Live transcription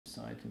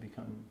decide to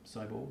become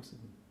cyborgs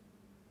and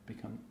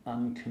become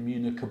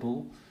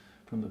uncommunicable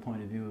from the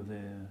point of view of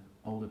their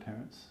older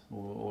parents,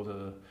 or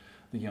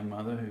the young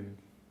mother who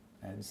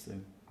adds the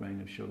grain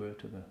of sugar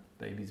to the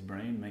baby's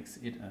brain, makes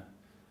it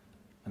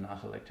an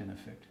Artilect in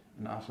effect,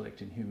 an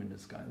Artilect in human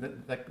disguise.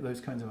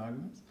 Those kinds of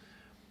arguments.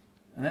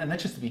 And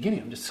that's just the beginning.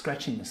 I'm just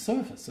scratching the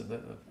surface of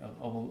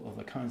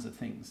the kinds of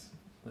things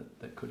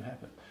that could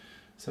happen.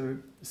 So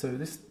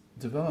this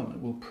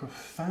development will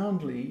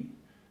profoundly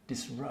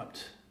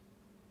disrupt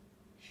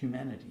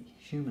humanity,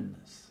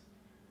 humanness.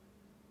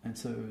 And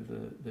so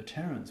the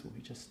Terrans will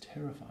be just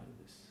terrified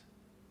of this.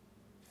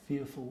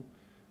 Fearful,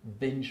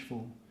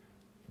 vengeful,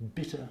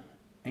 bitter,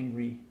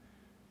 angry,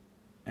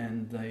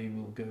 and they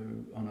will go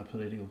on a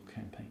political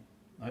campaign.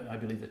 I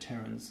believe the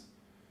Terrans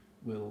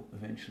will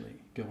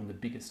eventually go on the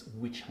biggest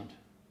witch hunt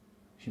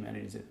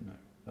humanity's ever known.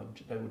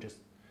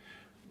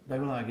 They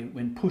will argue,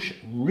 when push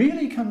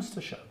really comes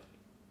to shove,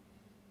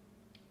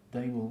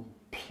 they will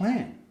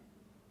plan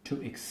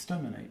to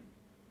exterminate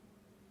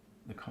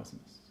the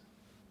cosmists.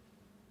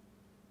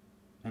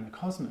 And the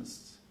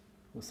cosmists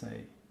will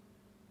say,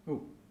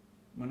 oh,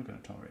 we're not going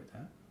to tolerate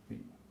that.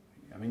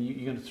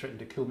 You're going to threaten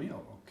to kill me,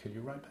 I'll kill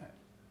you right back.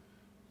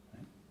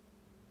 Right?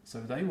 So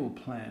they will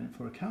plan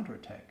for a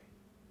counterattack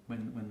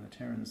when the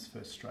Terrans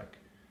first strike.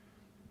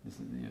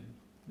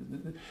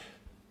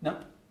 Now,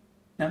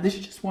 this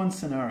is just one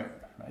scenario,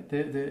 right?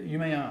 You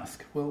may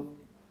ask, well,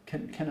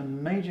 can a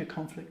major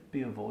conflict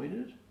be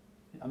avoided?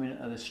 I mean,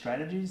 are there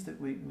strategies that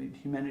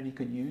humanity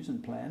could use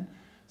and plan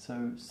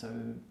so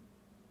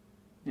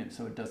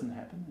it doesn't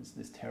happen? It's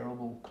this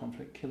terrible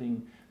conflict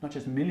killing not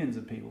just millions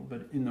of people,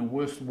 but in the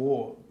worst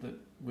war that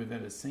we've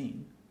ever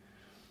seen,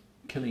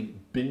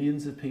 killing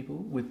billions of people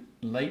with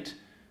late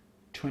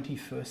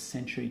 21st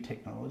century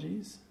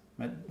technologies.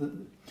 Right?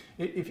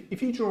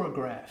 If you draw a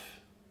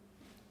graph,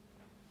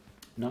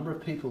 number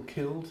of people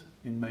killed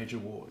in major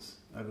wars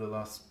over the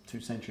last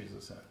 2 centuries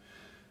or so,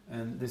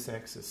 and this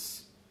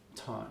axis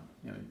time,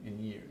 in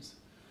years.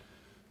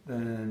 The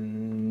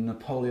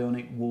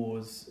Napoleonic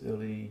Wars,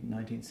 early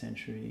 19th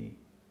century,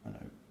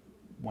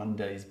 one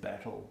day's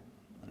battle,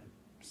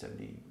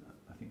 70,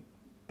 I think,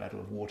 Battle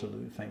of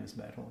Waterloo, famous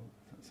battle,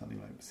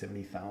 something like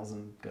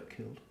 70,000 got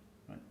killed.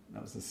 Right?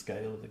 That was the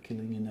scale of the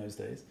killing in those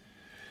days.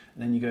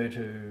 And then you go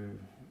to,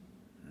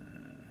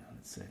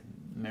 let's say,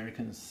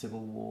 American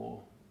Civil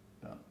War,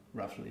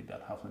 roughly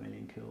about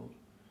 500,000 killed.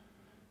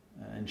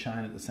 In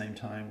China at the same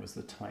time was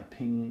the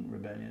Taiping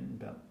Rebellion,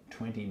 about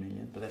 20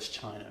 million, but that's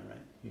China,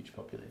 right? Huge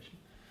population.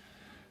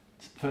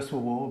 First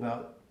World War,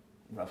 about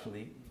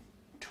roughly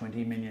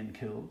 20 million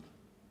killed.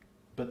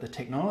 But the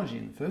technology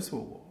in the First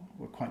World War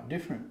were quite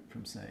different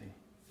from, say,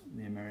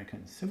 the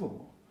American Civil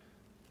War.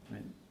 I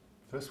mean,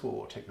 First World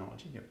War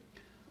technology,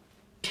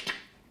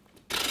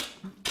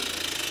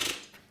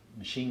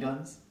 machine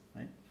guns,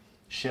 right?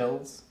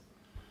 Shells,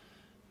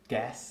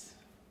 gas.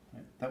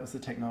 Right? That was the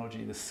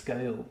technology, the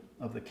scale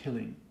of the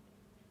killing,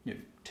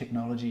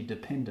 technology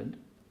dependent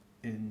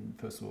in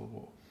First World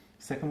War.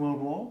 Second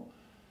World War,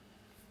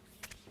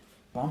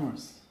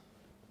 bombers,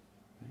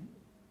 right?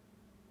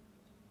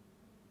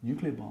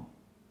 Nuclear bomb.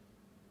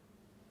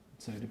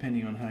 So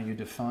depending on how you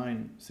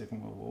define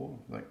Second World War,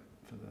 like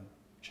for the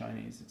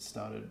Chinese, it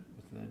started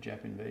with the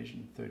Jap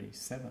invasion in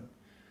 1937.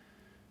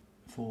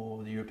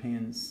 For the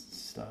Europeans, it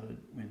started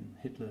when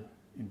Hitler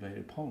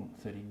invaded Poland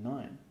in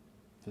 1939.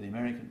 For the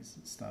Americans,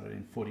 it started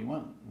in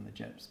 1941 when the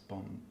Japs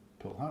bombed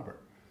Pearl Harbor.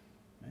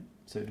 Right?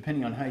 So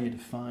depending on how you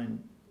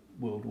define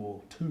World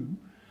War II,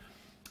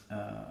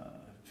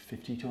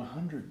 50 to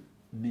 100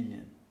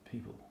 million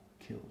people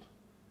killed.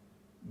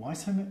 Why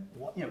so many?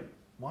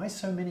 Why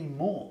so many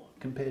more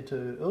compared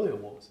to earlier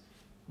wars?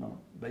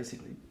 Well,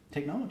 basically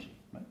technology.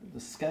 Right?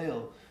 The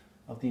scale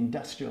of the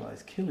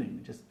industrialized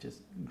killing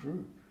just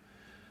grew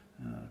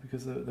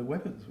because the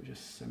weapons were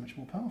just so much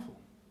more powerful.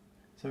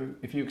 So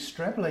if you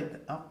extrapolate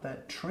up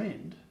that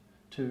trend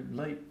to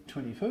late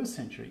 21st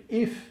century,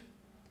 if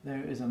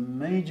there is a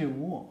major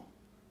war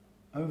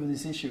over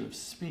this issue of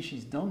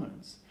species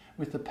dominance,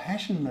 with the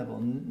passion level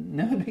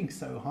never being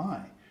so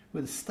high,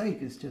 where the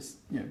stake is just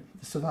the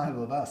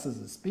survival of us as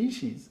a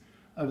species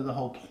over the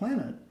whole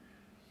planet,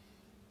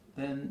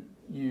 then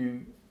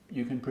you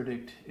can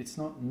predict it's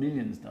not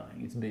millions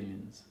dying, it's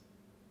billions.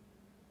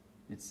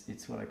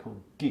 It's what I call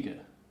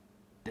giga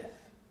death.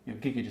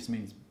 Giga just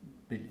means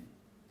billion.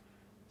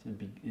 So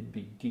it'd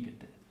be giga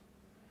death.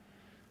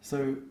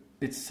 So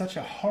it's such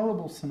a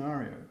horrible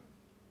scenario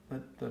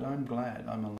that I'm glad I'm alive.